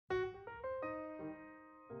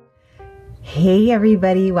Hey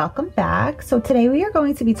everybody, welcome back. So today we are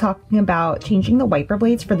going to be talking about changing the wiper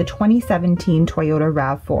blades for the 2017 Toyota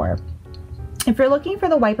RAV4. If you're looking for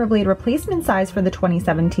the wiper blade replacement size for the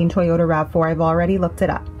 2017 Toyota RAV4, I've already looked it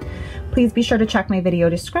up. Please be sure to check my video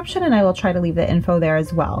description and I will try to leave the info there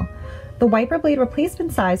as well. The wiper blade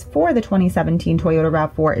replacement size for the 2017 Toyota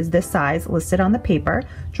RAV4 is this size listed on the paper.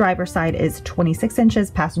 Driver side is 26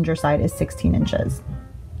 inches, passenger side is 16 inches.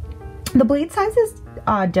 The blade size is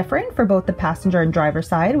different for both the passenger and driver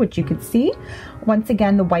side, which you could see. Once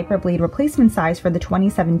again, the wiper blade replacement size for the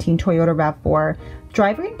 2017 Toyota RAV4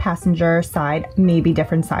 driver and passenger side may be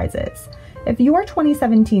different sizes. If your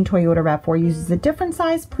 2017 Toyota RAV4 uses a different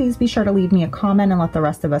size, please be sure to leave me a comment and let the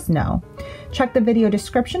rest of us know. Check the video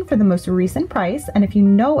description for the most recent price, and if you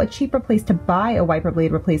know a cheaper place to buy a wiper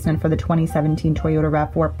blade replacement for the 2017 Toyota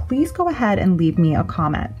RAV4, please go ahead and leave me a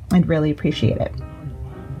comment. I'd really appreciate it.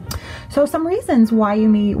 So some reasons why you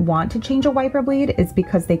may want to change a wiper blade is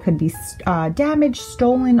because they could be damaged,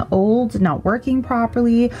 stolen, old, not working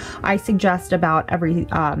properly. I suggest about every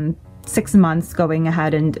 6 months going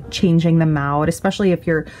ahead and changing them out, especially if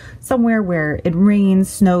you're somewhere where it rains,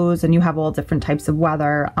 snows, and you have all different types of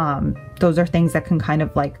weather. Those are things that can kind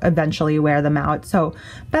of like eventually wear them out. So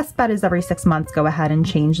best bet is every 6 months, go ahead and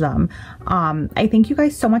change them. I thank you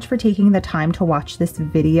guys so much for taking the time to watch this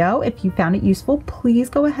video. If you found it useful, please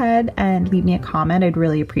go ahead and leave me a comment. I'd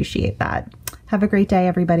really appreciate that. Have a great day,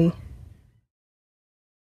 everybody.